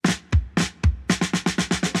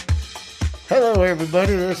Hello,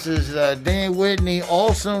 everybody. This is Dan Whitney,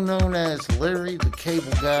 also known as Larry the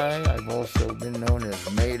Cable Guy. I've also been known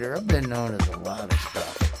as Mater. I've been known as a lot of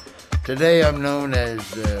stuff. Today, I'm known as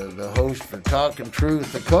the host for Talking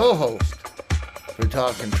Truth, the co-host for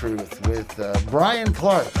Talking Truth with Brian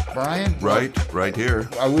Clark. Brian? Right here.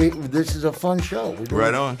 This is a fun show.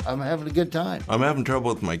 Right on. I'm having a good time. I'm having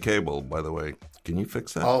trouble with my cable, by the way. Can you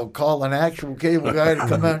fix that? I'll call an actual cable guy to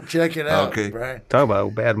come out and check it out. Okay. Brian. Talk about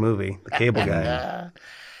a bad movie, The Cable Guy.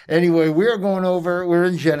 Anyway, we're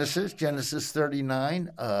in Genesis 39.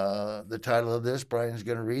 The title of this, Brian's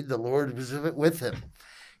going to read, The Lord was with him.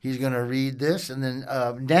 He's going to read this. And then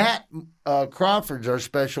Nat Crawford's our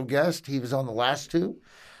special guest. He was on the last two.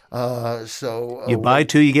 You buy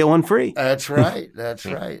two, you get one free. That's right. That's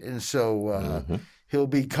right. And so he'll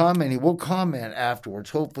be commenting. We'll comment afterwards.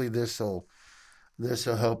 Hopefully this will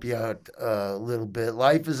help you out a little bit.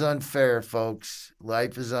 Life is unfair, folks.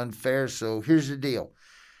 Life is unfair. So here's the deal.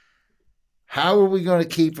 How are we going to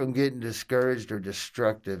keep from getting discouraged or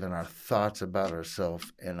destructive in our thoughts about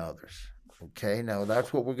ourselves and others? Okay, now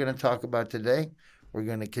that's what we're going to talk about today. We're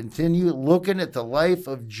going to continue looking at the life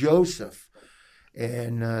of Joseph.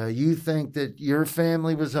 And you think that your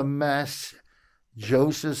family was a mess.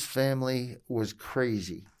 Joseph's family was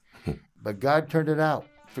crazy. But God turned it out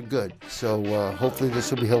for good. So hopefully this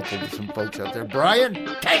will be helpful to some folks out there. Brian,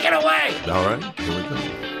 take it away. All right, here we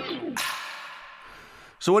go.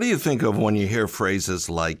 So what do you think of when you hear phrases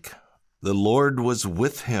like, the Lord was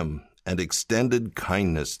with him and extended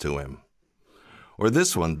kindness to him? Or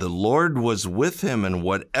this one, the Lord was with him and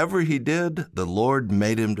whatever he did, the Lord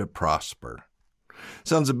made him to prosper.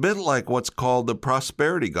 Sounds a bit like what's called the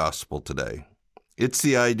prosperity gospel today. It's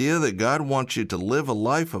the idea that God wants you to live a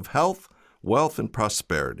life of health, wealth, and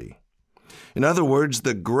prosperity. In other words,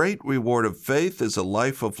 the great reward of faith is a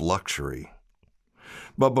life of luxury.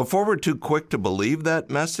 But before we're too quick to believe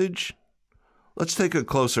that message, let's take a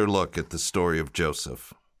closer look at the story of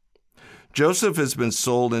Joseph. Joseph has been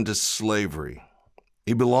sold into slavery.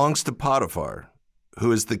 He belongs to Potiphar,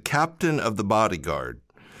 who is the captain of the bodyguard.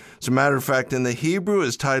 As a matter of fact, in the Hebrew,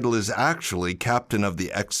 his title is actually captain of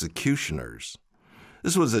the executioners.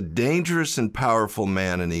 This was a dangerous and powerful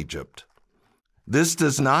man in Egypt. This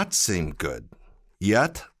does not seem good.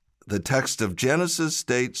 Yet, the text of Genesis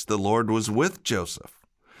states the Lord was with Joseph,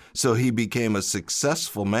 so he became a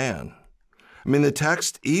successful man. I mean, the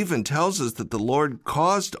text even tells us that the Lord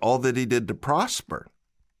caused all that he did to prosper.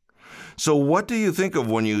 So what do you think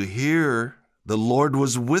of when you hear the Lord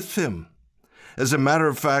was with him? As a matter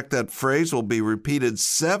of fact, that phrase will be repeated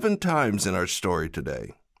 7 times in our story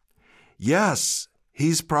today. Yes,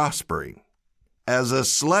 he's prospering. As a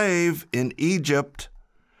slave in Egypt.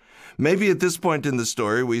 Maybe at this point in the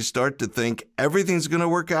story, we start to think everything's going to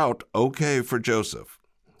work out okay for Joseph.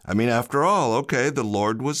 I mean, after all, okay, the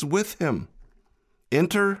Lord was with him.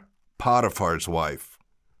 Enter Potiphar's wife.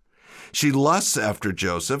 She lusts after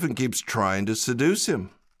Joseph and keeps trying to seduce him.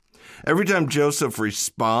 Every time Joseph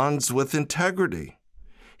responds with integrity,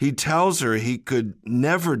 he tells her he could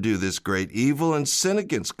never do this great evil and sin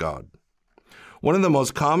against God. One of the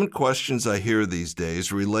most common questions I hear these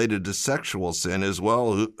days related to sexual sin is,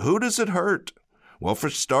 well, who does it hurt? Well, for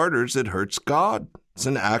starters, it hurts God. It's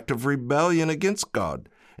an act of rebellion against God,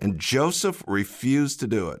 and Joseph refused to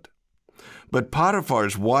do it. But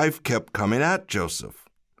Potiphar's wife kept coming at Joseph.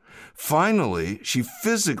 Finally, she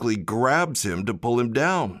physically grabs him to pull him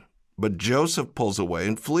down, but Joseph pulls away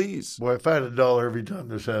and flees. Boy, if I had $1 every time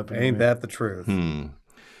this happened. Ain't that the truth? In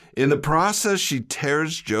the process, she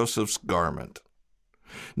tears Joseph's garment.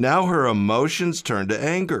 Now her emotions turn to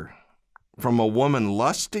anger, from a woman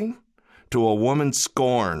lusting to a woman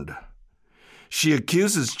scorned. She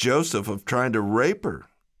accuses Joseph of trying to rape her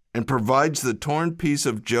and provides the torn piece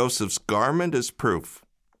of Joseph's garment as proof.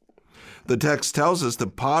 The text tells us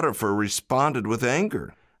that Potiphar responded with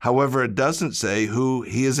anger. However, it doesn't say who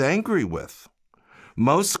he is angry with.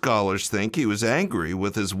 Most scholars think he was angry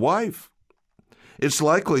with his wife. It's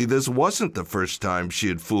likely this wasn't the first time she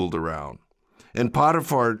had fooled around, and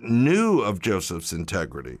Potiphar knew of Joseph's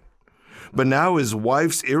integrity. But now his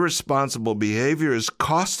wife's irresponsible behavior has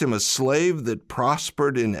cost him a slave that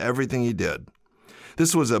prospered in everything he did.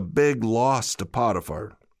 This was a big loss to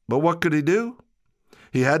Potiphar. But what could he do?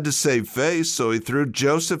 He had to save face, so he threw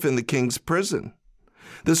Joseph in the king's prison.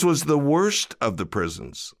 This was the worst of the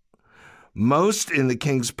prisons. Most in the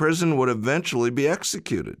king's prison would eventually be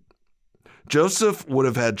executed. Joseph would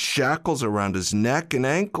have had shackles around his neck and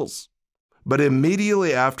ankles. But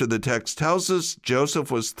immediately after the text tells us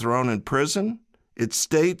Joseph was thrown in prison, it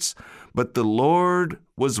states, "But the Lord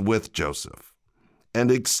was with Joseph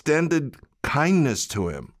and extended kindness to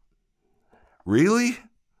him." Really?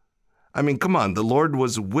 I mean, come on, the Lord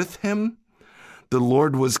was with him? The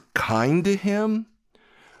Lord was kind to him?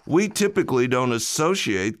 We typically don't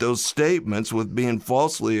associate those statements with being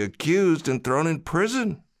falsely accused and thrown in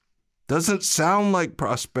prison. Doesn't sound like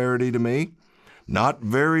prosperity to me. Not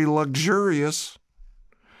very luxurious.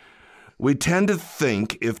 We tend to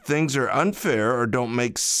think if things are unfair or don't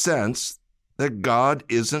make sense, that God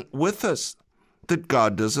isn't with us, that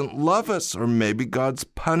God doesn't love us, or maybe God's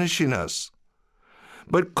punishing us.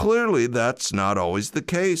 But clearly that's not always the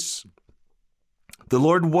case. The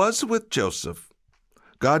Lord was with Joseph.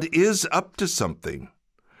 God is up to something.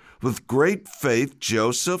 With great faith,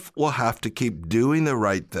 Joseph will have to keep doing the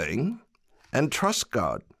right thing and trust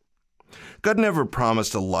God. God never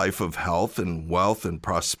promised a life of health and wealth and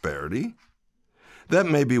prosperity. That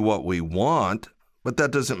may be what we want, but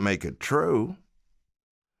that doesn't make it true.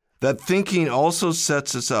 That thinking also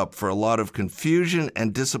sets us up for a lot of confusion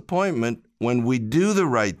and disappointment when we do the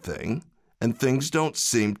right thing and things don't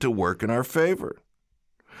seem to work in our favor.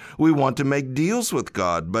 We want to make deals with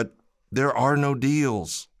God, but there are no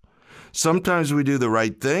deals. Sometimes we do the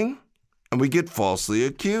right thing and we get falsely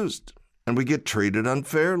accused and we get treated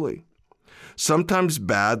unfairly. Sometimes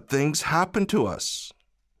bad things happen to us.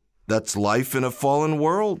 That's life in a fallen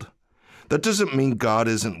world. That doesn't mean God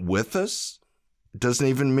isn't with us. It doesn't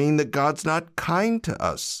even mean that God's not kind to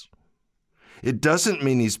us. It doesn't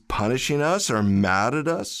mean he's punishing us or mad at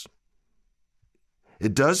us.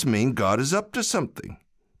 It does mean God is up to something,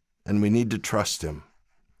 and we need to trust him.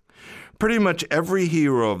 Pretty much every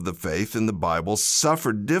hero of the faith in the Bible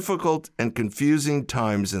suffered difficult and confusing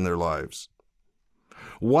times in their lives.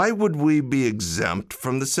 Why would we be exempt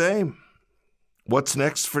from the same? What's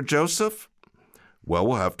next for Joseph? Well,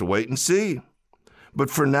 we'll have to wait and see.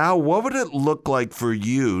 But for now, what would it look like for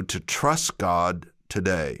you to trust God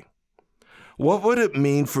today? What would it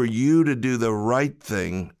mean for you to do the right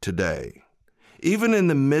thing today, even in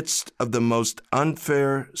the midst of the most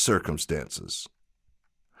unfair circumstances?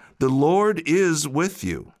 The Lord is with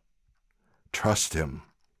you. Trust him.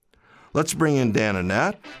 Let's bring in Dan and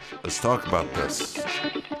Nat. Let's talk about this.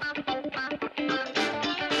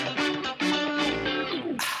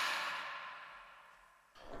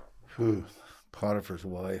 Whew. Potiphar's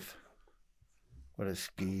wife. What a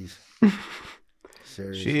skis.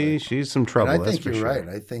 Seriously. She's some trouble. And I think you're sure. right.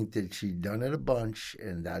 I think that she'd done it a bunch,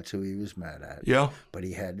 and that's who he was mad at. Yeah. But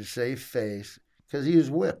he had to save face because he was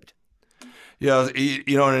whipped. Yeah, and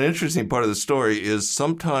an interesting part of the story is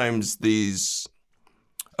sometimes these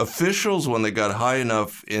officials, when they got high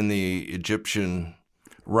enough in the Egyptian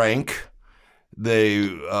rank, they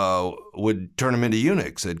would turn them into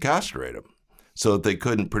eunuchs. They'd castrate them so that they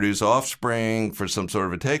couldn't produce offspring for some sort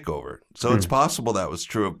of a takeover. So it's possible that was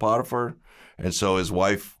true of Potiphar. And so his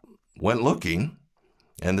wife went looking,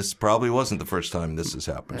 and this probably wasn't the first time this has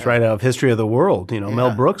happened. It's right out of History of the World,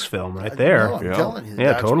 Mel Brooks film right there. No, I'm telling you,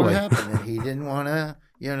 that's what happened. And he didn't want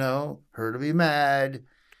to, her to be mad.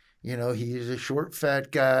 He's a short,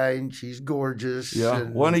 fat guy, and she's gorgeous. Yeah,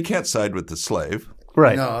 and he can't side with the slave.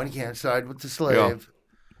 Right. No, and he can't side with the slave.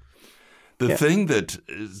 Yeah. The thing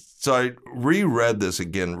so I reread this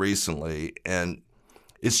again recently, and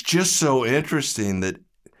it's just so interesting that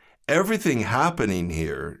everything happening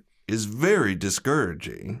here is very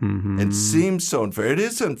discouraging and seems so unfair. It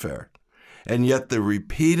is unfair. And yet the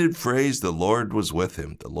repeated phrase, the Lord was with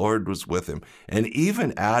him, the Lord was with him, and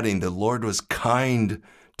even adding the Lord was kind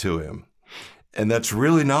to him. And that's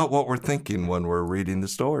really not what we're thinking when we're reading the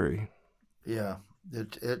story. Yeah,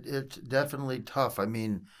 it's definitely tough. I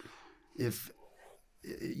mean, if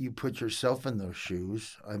you put yourself in those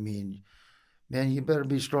shoes, man, you better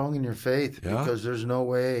be strong in your faith because there's no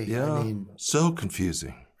way. Yeah, so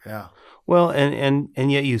confusing. Yeah. Well,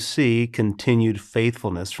 and yet you see continued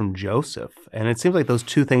faithfulness from Joseph. And it seems like those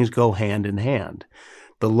two things go hand in hand.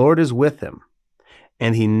 The Lord is with him,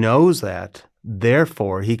 and he knows that.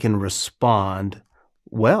 Therefore, he can respond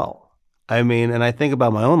well. And I think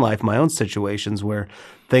about my own life, my own situations where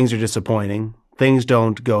things are disappointing, things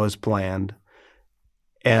don't go as planned.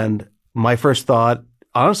 And my first thought,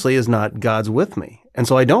 honestly, is not God's with me. And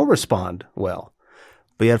so I don't respond well.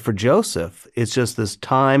 But yet for Joseph, it's just this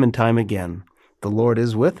time and time again, the Lord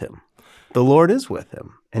is with him. The Lord is with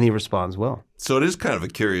him, and he responds well. So it is kind of a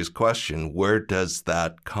curious question. Where does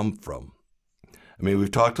that come from?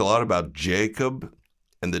 We've talked a lot about Jacob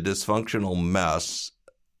and the dysfunctional mess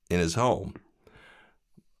in his home.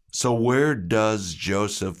 So where does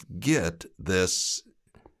Joseph get this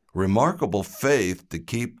remarkable faith to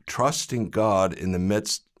keep trusting God in the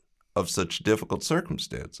midst of such difficult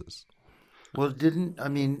circumstances? Well,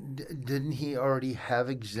 didn't he already have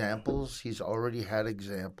examples? He's already had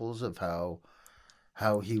examples of how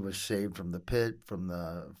he was saved from the pit, from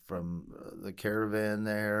the caravan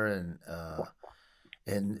there,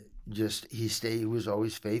 and just he was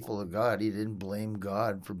always faithful to God. He didn't blame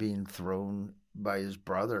God for being thrown by his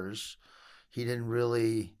brothers. He didn't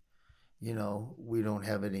really, we don't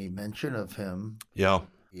have any mention of him. Yeah.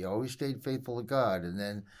 He always stayed faithful to God, and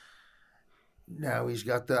then now he's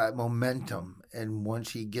got that momentum. And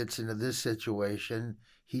once he gets into this situation,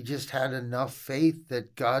 he just had enough faith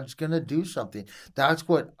that God's going to do something. That's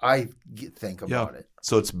what I think about it.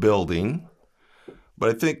 So it's building. But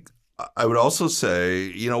I think I would also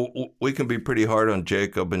say, we can be pretty hard on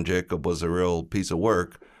Jacob, and Jacob was a real piece of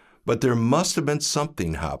work. But there must have been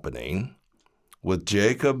something happening with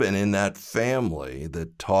Jacob and in that family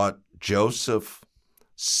that taught Joseph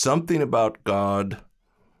something about God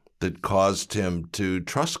that caused him to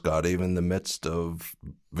trust God even in the midst of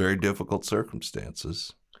very difficult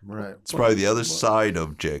circumstances. Right. It's probably the other side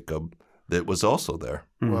of Jacob that was also there.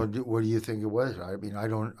 Well, what do you think it was? I mean, I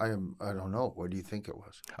don't know. What do you think it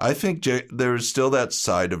was? I think there is still that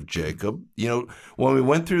side of Jacob. When we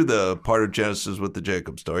went through the part of Genesis with the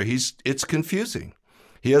Jacob story, it's confusing.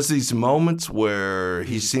 He has these moments where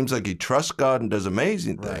he seems like he trusts God and does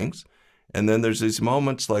amazing things. And then there's these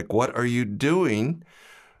moments like, what are you doing?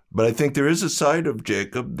 But I think there is a side of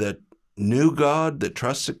Jacob that knew God, that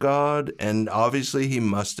trusted God, and obviously he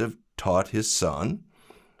must have taught his son.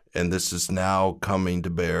 And this is now coming to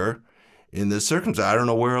bear in this circumstance. I don't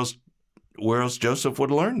know where else Joseph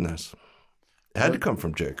would learn this. It had to come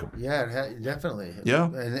from Jacob. Yeah, definitely. Yeah.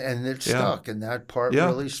 And it stuck, and that part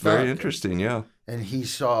really it's stuck. very interesting, yeah. And he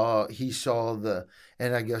saw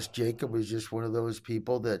and I guess Jacob was just one of those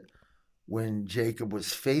people that when Jacob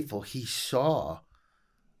was faithful, he saw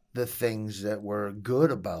the things that were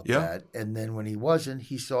good about that. And then when he wasn't,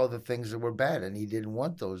 he saw the things that were bad, and he didn't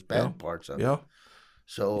want those bad parts of it.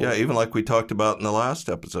 So even like we talked about in the last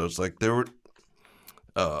episodes, like there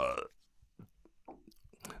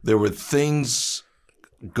were things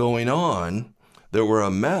going on that were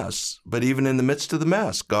a mess, but even in the midst of the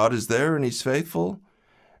mess, God is there and he's faithful,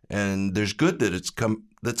 and there's good that's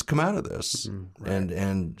come out of this.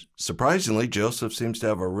 And surprisingly, Joseph seems to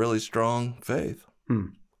have a really strong faith,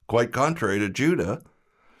 quite contrary to Judah.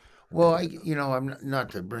 Well, I'm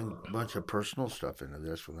not to bring a bunch of personal stuff into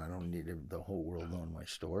this one. I don't need the whole world knowing my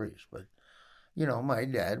stories, but my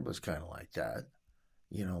dad was kind of like that.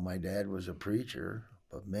 My dad was a preacher,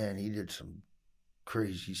 but man, he did some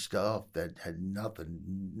crazy stuff that had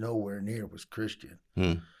nowhere near was Christian.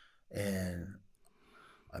 And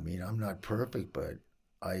I mean, I'm not perfect, but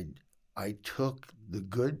I took the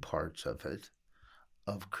good parts of it.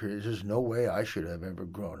 There's no way I should have ever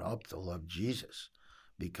grown up to love Jesus,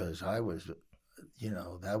 because I was,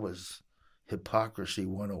 that was hypocrisy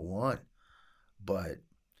 101. But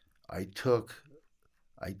I took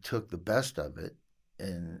the best of it,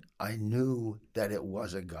 and I knew that it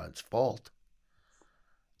wasn't God's fault.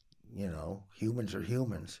 Humans are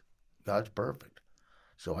humans. God's perfect.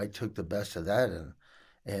 So I took the best of that,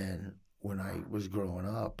 and when I was growing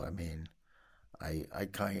up, I mean, I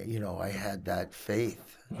kind of, I had that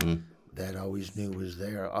faith that I always knew was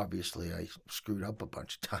there. Obviously, I screwed up a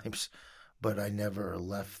bunch of times, but I never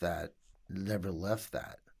left that.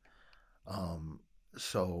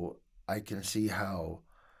 So I can see how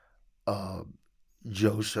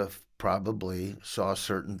Joseph probably saw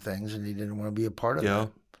certain things and he didn't want to be a part of it.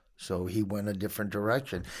 So he went a different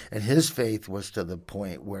direction. And his faith was to the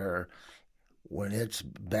point where when it's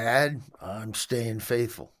bad, I'm staying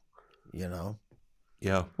faithful, Yeah.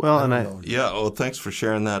 Well, well, thanks for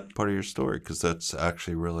sharing that part of your story, because that's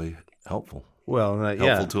actually really helpful. Well,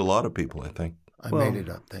 helpful to a lot of people, I think. I made it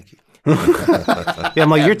up. Thank you. I'm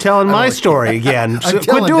like, you're telling my story again. So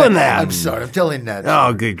quit doing that. I'm sorry. I'm telling that.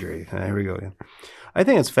 Oh, good grief. Here we go again. I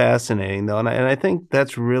think it's fascinating, though, and I think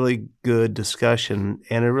that's really good discussion,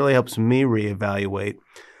 and it really helps me reevaluate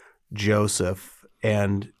Joseph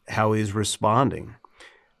and how he's responding,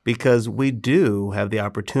 because we do have the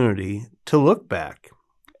opportunity to look back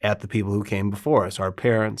at the people who came before us, our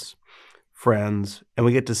parents, friends, and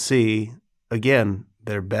we get to see, again,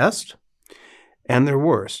 their best and their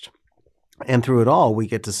worst. And through it all, we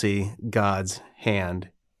get to see God's hand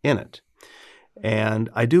in it. And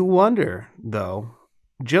I do wonder, though,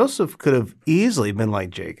 Joseph could have easily been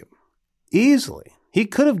like Jacob. Easily. He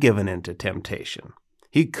could have given in to temptation.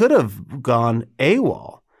 He could have gone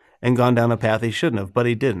AWOL and gone down a path he shouldn't have, but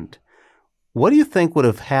he didn't. What do you think would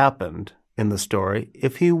have happened in the story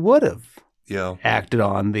if he would have acted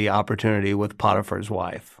on the opportunity with Potiphar's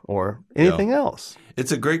wife or anything else?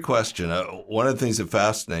 It's a great question. One of the things that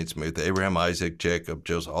fascinates me with Abraham, Isaac, Jacob,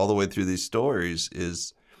 Joseph, all the way through these stories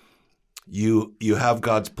is you have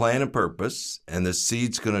God's plan and purpose, and the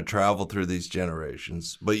seed's going to travel through these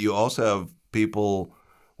generations. But you also have people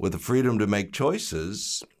with the freedom to make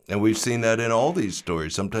choices, and we've seen that in all these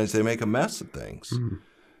stories. Sometimes they make a mess of things. Mm-hmm.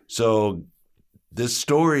 So this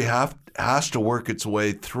story has to work its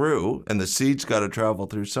way through, and the seed's got to travel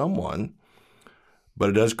through someone. But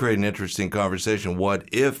it does create an interesting conversation. What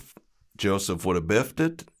if Joseph would have biffed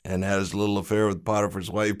it and had his little affair with Potiphar's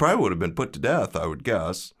wife? He probably would have been put to death, I would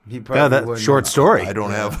guess. That short story. I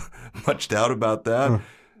don't have much doubt about that.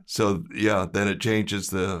 So, then it changes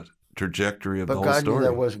the trajectory of the whole story. But God knew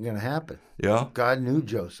that wasn't going to happen. Yeah. God knew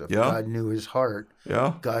Joseph. Yeah. God knew his heart.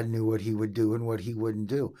 Yeah. God knew what he would do and what he wouldn't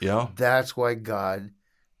do. Yeah. That's why God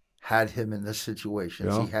had him in the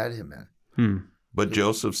situations he had him in. But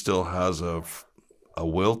Joseph still has a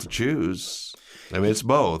will to choose. I mean, it's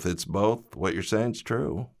both. It's both. What you're saying is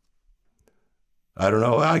true. I don't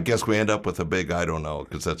know. I guess we end up with a big I don't know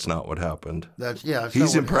because that's not what happened.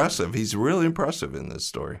 He's impressive. He's really impressive in this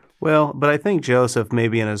story. Well, but I think Joseph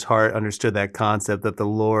maybe in his heart understood that concept that the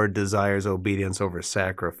Lord desires obedience over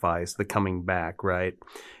sacrifice, the coming back, right?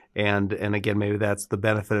 And again, maybe that's the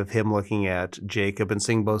benefit of him looking at Jacob and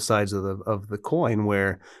seeing both sides of the coin,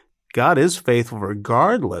 where God is faithful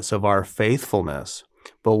regardless of our faithfulness.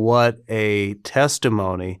 But what a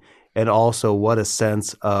testimony, and also what a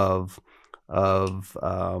sense of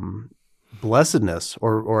blessedness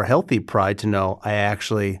or healthy pride to know I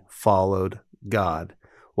actually followed God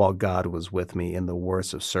while God was with me in the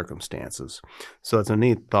worst of circumstances. So it's a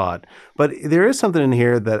neat thought. But there is something in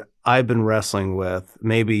here that I've been wrestling with.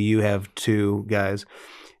 Maybe you have too, guys.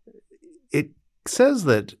 It says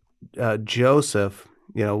that Joseph,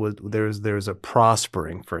 there's a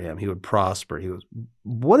prospering for him. He would prosper.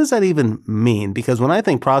 What does that even mean? Because when I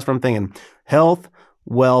think prosper, I'm thinking health,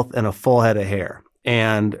 wealth, and a full head of hair.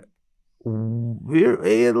 And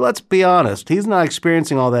let's be honest, he's not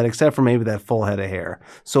experiencing all that except for maybe that full head of hair.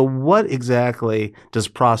 So what exactly does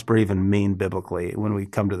prosper even mean biblically when we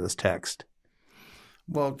come to this text?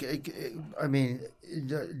 Well, I mean,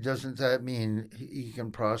 doesn't that mean he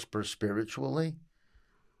can prosper spiritually?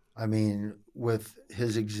 I mean, with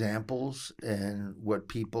his examples and what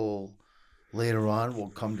people later on will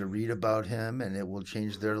come to read about him, and it will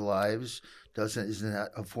change their lives. Isn't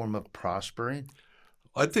that a form of prospering?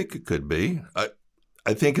 I think it could be.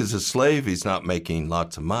 I think as a slave, he's not making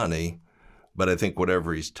lots of money, but I think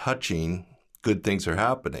whatever he's touching, good things are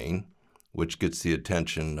happening, which gets the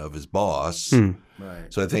attention of his boss. Right.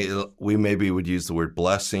 So I think we maybe would use the word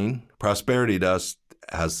blessing. Prosperity to us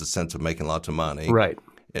has the sense of making lots of money. Right.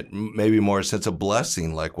 It may be more a sense of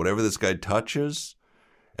blessing, like whatever this guy touches,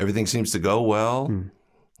 everything seems to go well,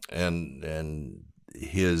 and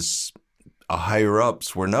his higher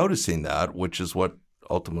ups were noticing that, which is what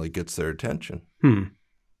ultimately gets their attention.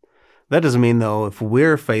 That doesn't mean, though, if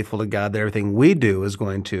we're faithful to God, that everything we do is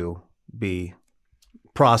going to be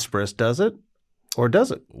prosperous, does it? Or does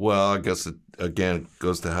it? Well, I guess it, again,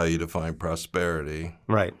 goes to how you define prosperity.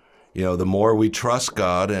 Right. The more we trust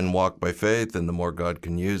God and walk by faith, and the more God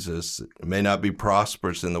can use us. It may not be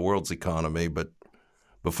prosperous in the world's economy, but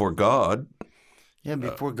before God. Yeah,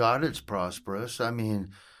 before God it's prosperous. I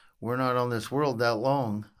mean, we're not on this world that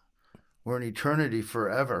long. We're in eternity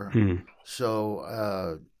forever.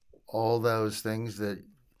 So all those things that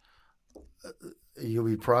you'll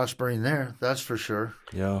be prospering there, that's for sure.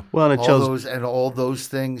 Yeah. Well, and all those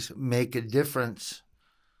things make a difference,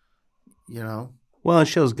 Well, it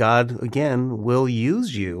shows God, again, will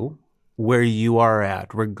use you where you are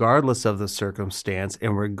at, regardless of the circumstance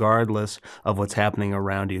and regardless of what's happening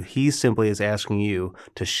around you. He simply is asking you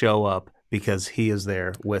to show up because he is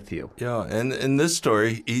there with you. Yeah, and in this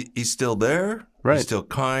story, he's still there. Right. He's still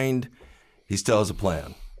kind. He still has a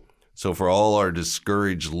plan. So for all our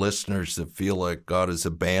discouraged listeners that feel like God has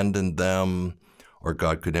abandoned them or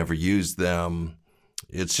God could never use them,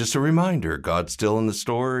 it's just a reminder. God's still in the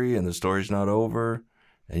story, and the story's not over,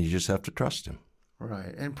 and you just have to trust him.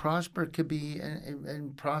 Right, and prosper could be,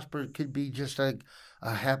 just a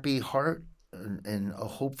happy heart and a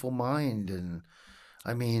hopeful mind, and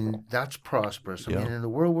I mean that's prosperous. I mean, in the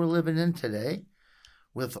world we're living in today,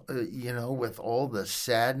 with with all the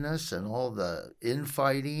sadness and all the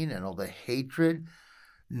infighting and all the hatred,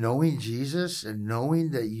 knowing Jesus and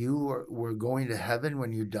knowing that you were going to heaven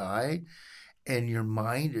when you die, and your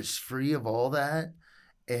mind is free of all that,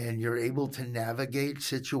 and you're able to navigate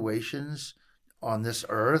situations on this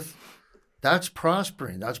earth, that's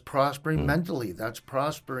prospering. That's prospering mentally. That's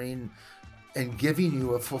prospering and giving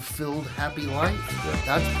you a fulfilled, happy life. Yeah.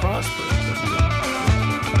 That's prosperous.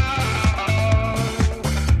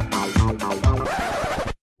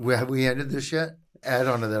 Have we ended this yet? Add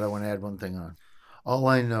on to that, I want to add one thing on. All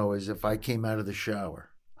I know is if I came out of the shower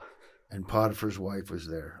and Potiphar's wife was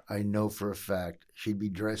there, I know for a fact she'd be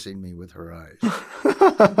dressing me with her eyes.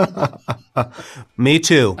 Me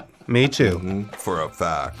too. Me too. Mm-hmm. For a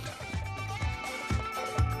fact.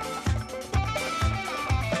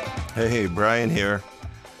 Hey, Brian here.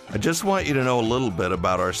 I just want you to know a little bit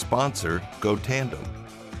about our sponsor, GoTandem.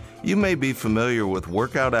 You may be familiar with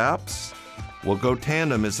workout apps. Well,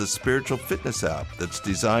 GoTandem is a spiritual fitness app that's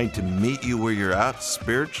designed to meet you where you're at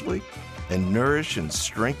spiritually and nourish and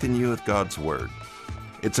strengthen you with God's Word.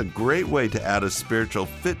 It's a great way to add a spiritual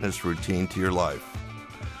fitness routine to your life.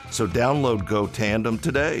 So download GoTandem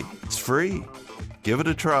today. It's free. Give it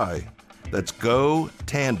a try. That's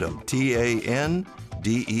GoTandem, TANDEM.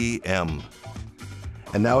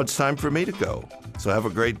 And now it's time for me to go. So have a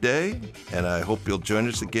great day, and I hope you'll join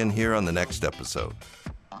us again here on the next episode.